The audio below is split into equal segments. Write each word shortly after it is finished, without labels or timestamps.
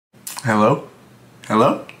Hello?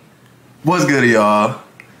 Hello? What's good, y'all?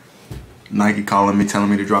 Nike calling me, telling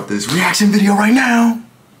me to drop this reaction video right now.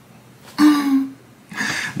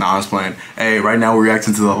 Nah, I was playing. Hey, right now we're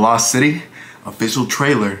reacting to the Lost City official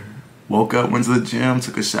trailer. Woke up, went to the gym,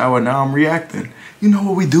 took a shower, now I'm reacting. You know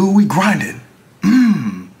what we do? We grinding.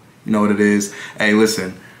 You know what it is. Hey,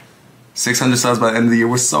 listen. 600 subs by the end of the year.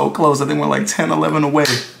 We're so close. I think we're like 10, 11 away.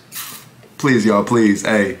 Please, y'all, please.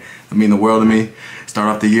 Hey, it mean the world to me. Start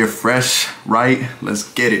off the year fresh, right?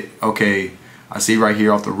 Let's get it. Okay, I see right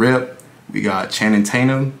here off the rip, we got Channing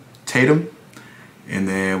Tatum, and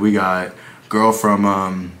then we got girl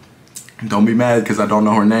from, don't be mad because I don't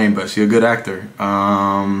know her name, but she a good actor,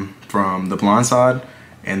 from The Blind Side,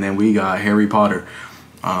 and then we got Harry Potter.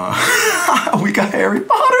 We got Harry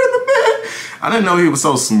Potter in the bed. I didn't know he was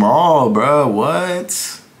so small, bro.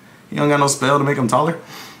 What? You don't got no spell to make him taller?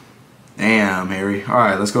 Damn, Harry. All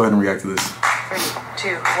right, let's go ahead and react to this. 3,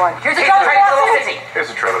 2, 1. Here's a trailer for the Lost City. Here's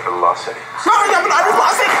a trailer for the Lost City. No, not the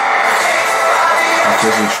Lost City.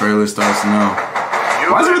 Official trailer starts now.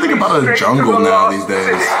 Why is everything about a jungle now these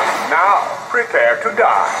days? Now, prepare to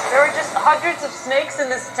die. There were just hundreds of snakes in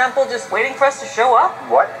this temple just waiting for us to show up.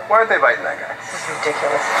 What? Why aren't they biting that guy? This is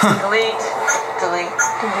ridiculous. Delete, delete,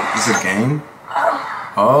 delete. Is it a game?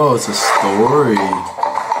 Oh, it's a story.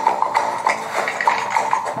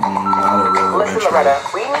 Not a real Listen, adventure. Loretta,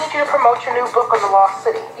 we need you to promote your new book on the Lost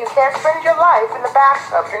City. You can't spend your life in the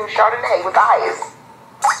bathtub drinking Chardonnay with eyes.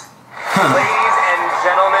 Ladies and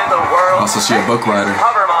gentlemen, the world. Also, she a book writer.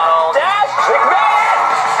 Cover model. Dash McMahon!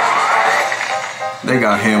 They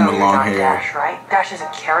got him with long hair. Dash, right? Dash is a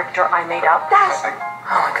character I made up. Dash.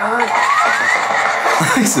 Oh my god.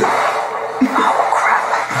 He said, Oh crap.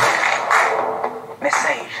 Miss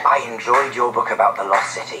Sage, I enjoyed your book about the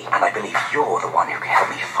Lost City, and I believe you're the one who can help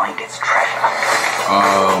me find its treasure.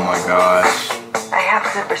 oh my gosh. I have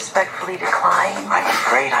to respectfully decline. I'm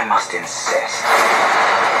afraid I must insist.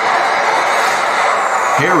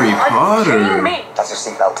 Harry Are you Potter. kidding me? That's your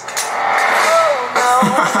seatbelt. Oh no.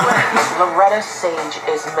 Loretta Sage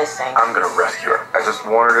is missing. I'm gonna rescue her. I just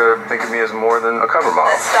want her to think of me as more than a cover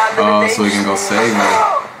model. Let's start the Oh, debate. so he can go save me.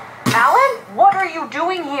 Alan, what are you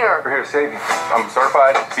doing here? We're here to save you. I'm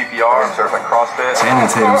certified CPR, I'm certified CrossFit. Channing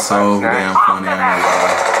Tatum's so damn funny. I ain't gonna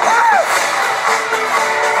lie.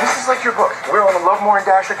 This is like your book. We're on a Lovemore and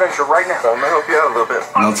Dash adventure right now. I'm gonna help you out a little bit.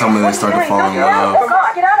 Don't tell me they start to fall in love. Oh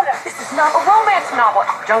god, get out of there. This is not a romance novel.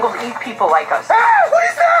 Jungles eat people like us. Ah, what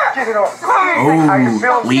is that? Get it off. Oh,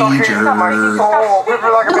 leisure. Oh, river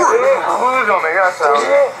like a bitch. Hold on me, that's how.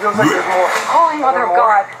 Feels like there's more. Holy mother of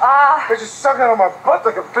God. They're just sucking on my butt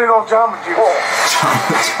like a big old Jamba Juice.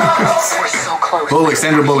 We're so close. Bullock,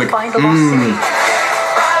 Sandra Bullock. Find the Lost City.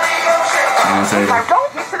 Channing If I Tatum.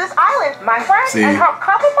 don't get to this island, my friend See. and her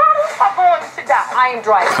cover bottles are going to die. I am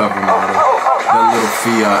driving. Cover model. That little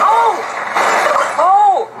Fiat. Oh!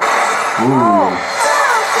 Oh! Ooh.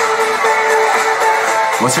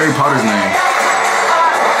 What's Harry Potter's name?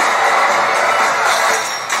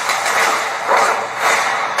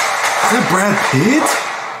 Is that Brad Pitt?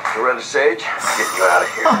 Loretta Sage, get you out of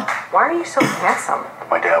here. Why are you so handsome?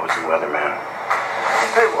 My dad was a weatherman.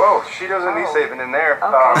 Hey, whoa, she doesn't need saving in there.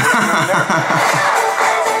 Okay. What are you doing there?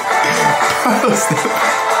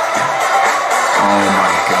 Oh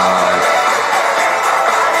my god.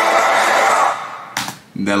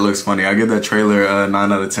 That looks funny. I give that trailer a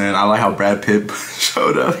 9 out of 10. I like how Brad Pitt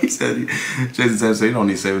showed up. He said, Jason Statham said, you don't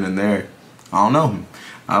need saving in there. I don't know.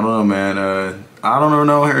 I don't know, man. I don't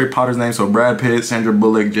know Harry Potter's name. So Brad Pitt, Sandra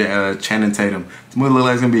Bullock, Channing Tatum. This movie looks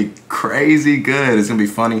like it's going to be crazy good. It's going to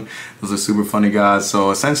be funny. Those are super funny guys.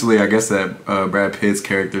 So essentially, I guess that Brad Pitt's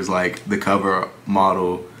character is like the cover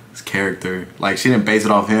model's character. Like, she didn't base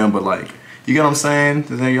it off him, but like, you get what I'm saying?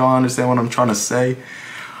 Does y'all understand what I'm trying to say?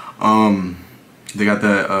 They got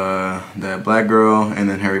that black girl and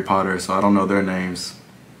then Harry Potter, so I don't know their names.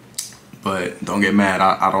 But don't get mad,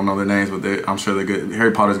 I don't know their names, but I'm sure they're good.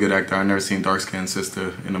 Harry Potter's a good actor. I've never seen dark skinned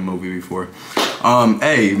sister in a movie before.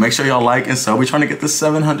 Hey, make sure y'all like and sub. We're trying to get to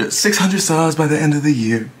 600 subs by the end of the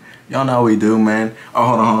year. Y'all know how we do, man. Oh,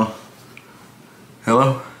 hold on.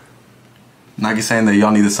 Hello? Nike saying that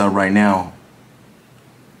y'all need to sub right now.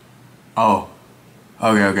 Oh,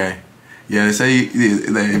 okay. Yeah, they say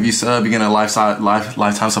if you sub, you get a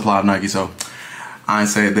lifetime supply of Nike, so I ain't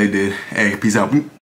say it, they did. Hey, peace out.